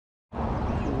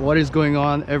What is going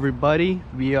on, everybody?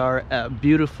 We are at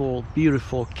beautiful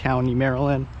County,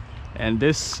 Maryland, and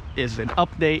this is an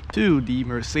update to the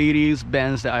Mercedes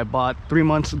Benz that I bought 3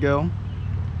 months ago.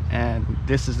 And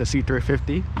this is the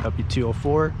C350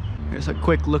 W204. Here's a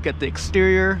quick look at the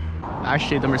exterior.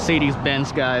 Actually, the Mercedes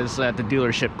Benz guys at the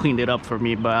dealership cleaned it up for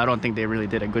me, but I don't think they really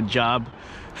did a good job.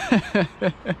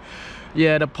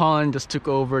 Yeah, the pollen just took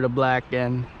over the black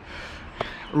and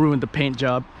ruined the paint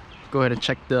job. Go ahead and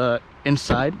check the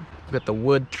inside. Got the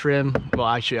wood trim. Well,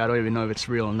 actually, I don't even know if it's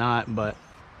real or not, but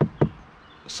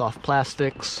soft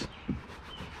plastics.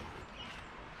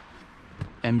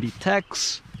 MB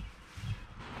Tex.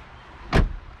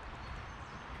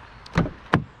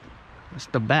 That's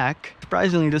the back.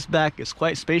 Surprisingly, this back is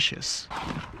quite spacious.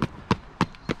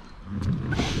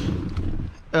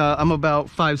 I'm about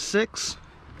 5'6".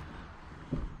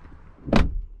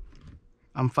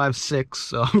 I'm 5'6",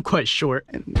 so I'm quite short,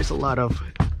 and there's a lot of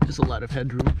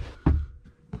headroom.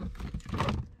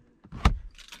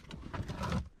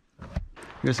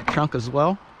 Here's the trunk as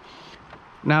well.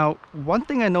 Now, one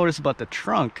thing I noticed about the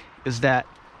trunk is that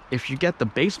if you get the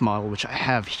base model, which I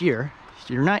have here,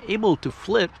 you're not able to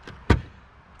flip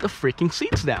the freaking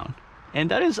seats down, and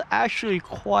that is actually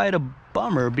quite a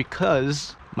bummer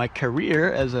because my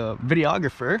career as a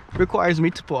videographer requires me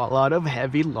to pull a lot of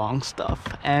heavy, long stuff,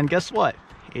 and guess what?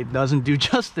 It doesn't do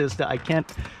justice that I can't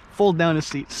fold down the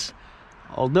seats.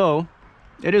 Although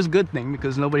it is a good thing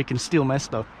because nobody can steal my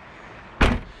stuff.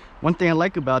 One thing I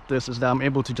like about this is that I'm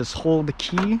able to just hold the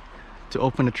key to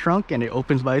open the trunk and it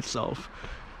opens by itself.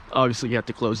 Obviously you have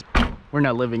to close it. We're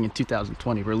not living in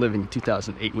 2020, we're living in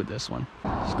 2008 with this one.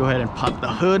 Let's go ahead and pop the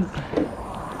hood.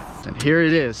 And here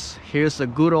it is. Here's a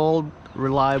good old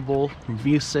reliable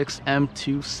V6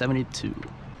 M272.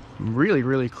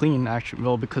 Really clean, actually.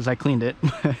 Well, because I cleaned it.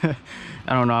 I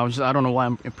don't know. I don't know why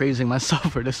I'm praising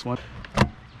myself for this one.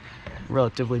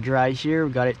 Relatively dry here.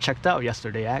 We got it checked out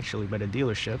yesterday, actually, by the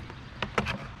dealership.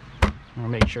 I'm gonna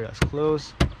make sure that's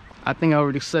closed. I think I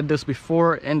already said this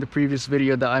before in the previous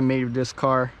video that I made of this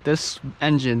car. This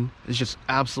engine is just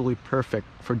absolutely perfect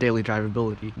for daily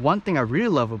drivability. One thing I really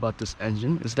love about this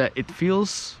engine is that it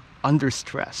feels under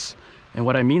stress. And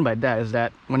what I mean by that is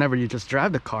that whenever you just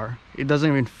drive the car, it doesn't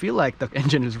even feel like the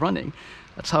engine is running.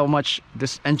 That's how much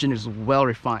this engine is well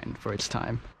refined for its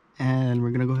time. And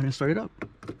we're gonna go ahead and start it up.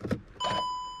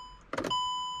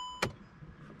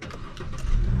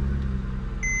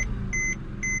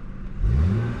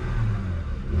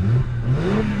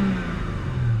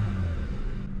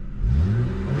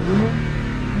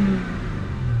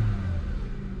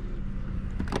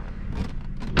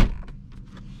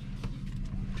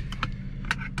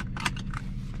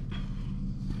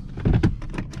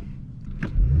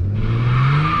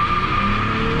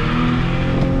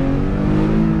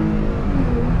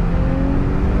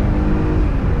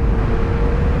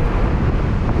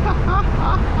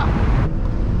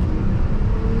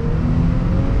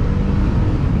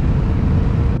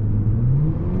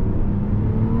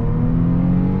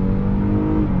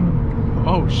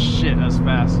 Oh shit, that's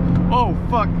fast. Oh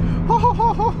fuck.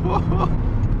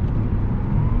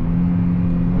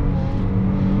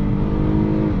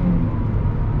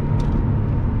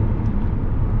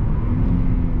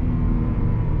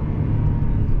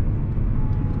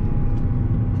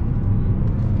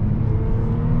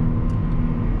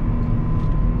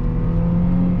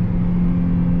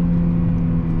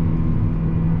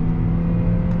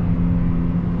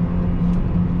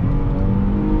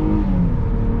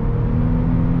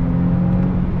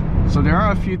 So there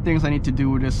are a few things I need to do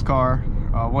with this car.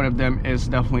 One of them is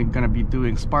definitely going to be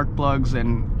doing spark plugs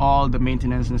and all the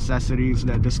maintenance necessities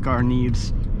that this car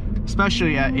needs,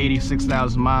 especially at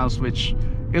 86,000 miles, which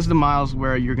is the miles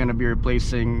where you're going to be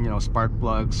replacing, you know, spark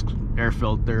plugs, air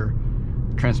filter,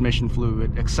 transmission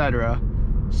fluid, etc.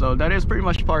 So that is pretty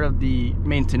much part of the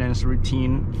maintenance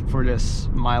routine for this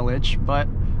mileage. But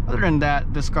other than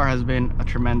that, this car has been a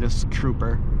tremendous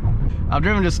trooper. I've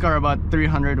driven this car about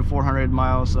 300 to 400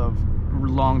 miles of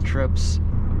long trips.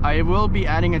 I will be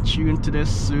adding a tune to this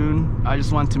soon. I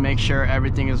just want to make sure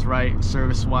everything is right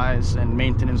service-wise and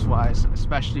maintenance-wise,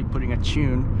 especially putting a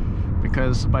tune,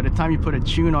 because by the time you put a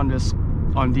tune on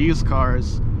these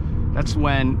cars, that's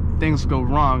when things go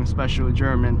wrong, especially with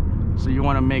German. So you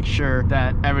want to make sure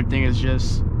that everything is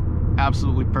just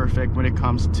absolutely perfect when it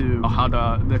comes to how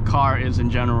the car is in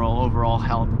general overall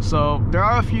health. So there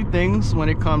are a few things when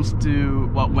it comes to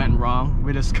what went wrong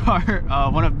with this car.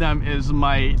 One of them is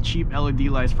my cheap LED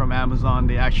lights from Amazon.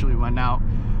 They actually went out,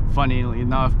 funnily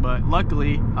enough, but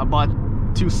luckily I bought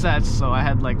 2 sets, so I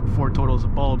had like 4 totals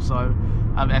of bulbs, so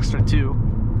I have extra 2,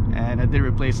 and I did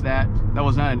replace that. That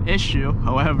was not an issue.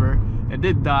 However, It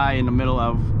did die in the middle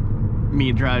of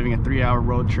me driving a 3-hour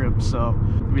road trip, so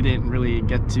we didn't really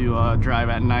get to drive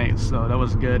at night, so that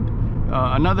was good.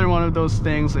 Another one of those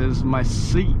things is my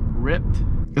seat ripped.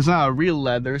 It's not a real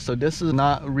leather, so this is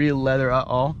not real leather at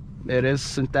all. It is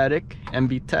synthetic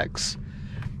MB-Tex,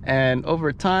 and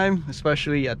over time,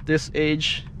 especially at this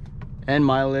age and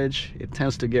mileage, it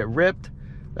tends to get ripped.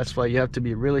 That's why you have to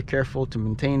be really careful to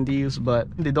maintain these, but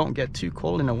they don't get too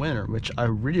cold in the winter, which I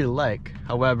really like.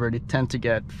 However, they tend to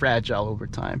get fragile over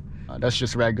time. That's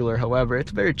just regular. However,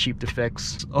 it's very cheap to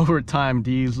fix. Over time,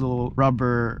 these little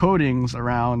rubber coatings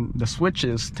around the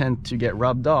switches tend to get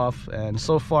rubbed off, and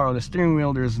so far on the steering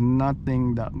wheel there's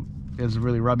nothing that is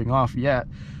really rubbing off yet,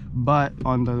 but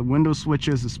on the window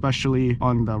switches, especially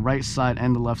on the right side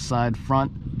and the left side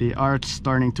front, they are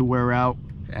starting to wear out,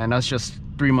 and that's just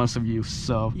 3 months of use.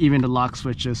 So even the lock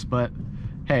switches, but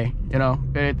hey, you know,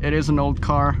 it is an old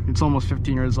car. It's almost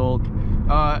 15 years old.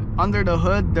 Under the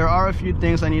hood, there are a few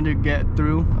things I need to get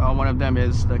through. One of them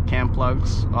is the cam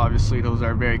plugs. Obviously, those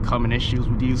are very common issues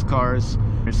with these cars.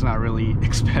 It's not really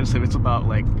expensive. It's about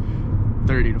like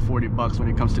 30 to 40 bucks when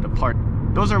it comes to the part.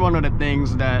 Those are one of the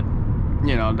things that,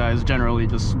 you know, that is generally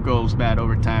just goes bad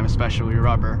over time, especially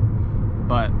rubber.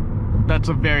 But that's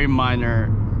a very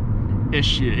minor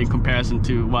issue in comparison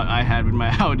to what I had with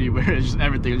my Audi, where it's just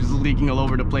everything is just leaking all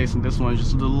over the place, and this one's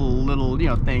just little you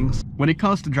know, things. When it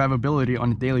comes to drivability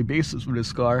on a daily basis with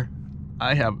this car,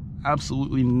 I have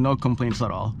absolutely no complaints at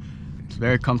all. It's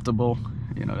very comfortable.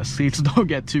 You know, the seats don't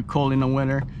get too cold in the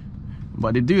winter,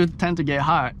 but they do tend to get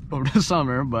hot over the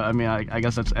summer. But I mean, I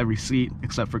guess that's every seat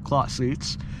except for cloth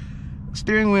seats.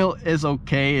 Steering wheel is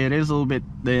okay. It is a little bit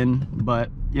thin, but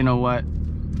you know what,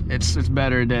 it's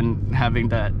better than having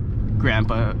that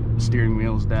grandpa steering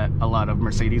wheels that a lot of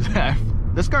Mercedes have.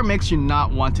 This car makes you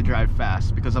not want to drive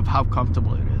fast because of how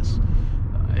comfortable it is.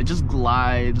 It just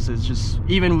glides. It's just,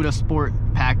 even with a sport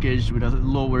package with a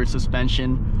lower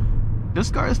suspension, this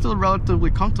car is still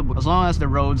relatively comfortable as long as the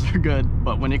roads are good.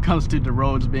 But when it comes to the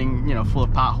roads being, you know, full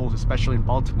of potholes, especially in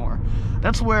Baltimore,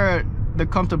 that's where the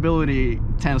comfortability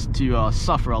tends to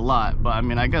suffer a lot. But I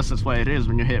mean, I guess that's why it is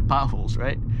when you hit potholes,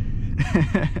 right?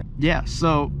 Yeah,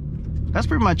 so that's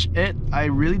pretty much it. I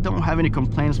really don't have any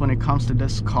complaints when it comes to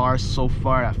this car so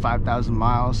far at 5,000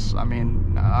 miles. I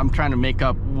mean, I'm trying to make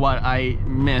up what I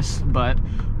missed, but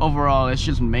overall it's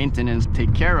just maintenance to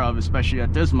take care of, especially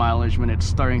at this mileage when it's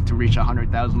starting to reach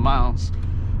 100,000 miles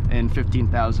and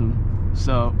 15,000.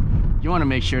 So you want to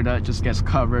make sure that it just gets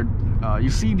covered. You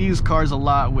see these cars a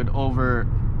lot with over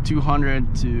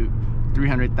 200 to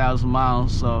 300,000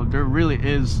 miles, so there really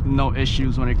is no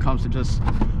issues when it comes to just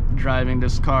driving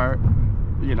this car,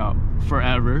 you know,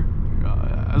 forever,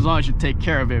 as long as you take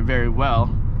care of it very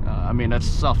well. I mean, that's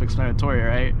self-explanatory,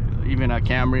 right? Even a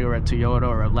Camry or a Toyota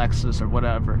or a Lexus or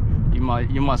whatever, you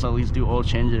must at least do oil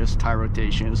changes, tire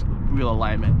rotations, wheel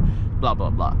alignment, blah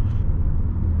blah blah.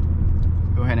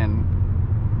 Go ahead and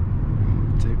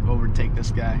overtake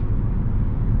this guy.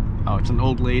 Oh, it's an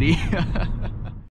old lady.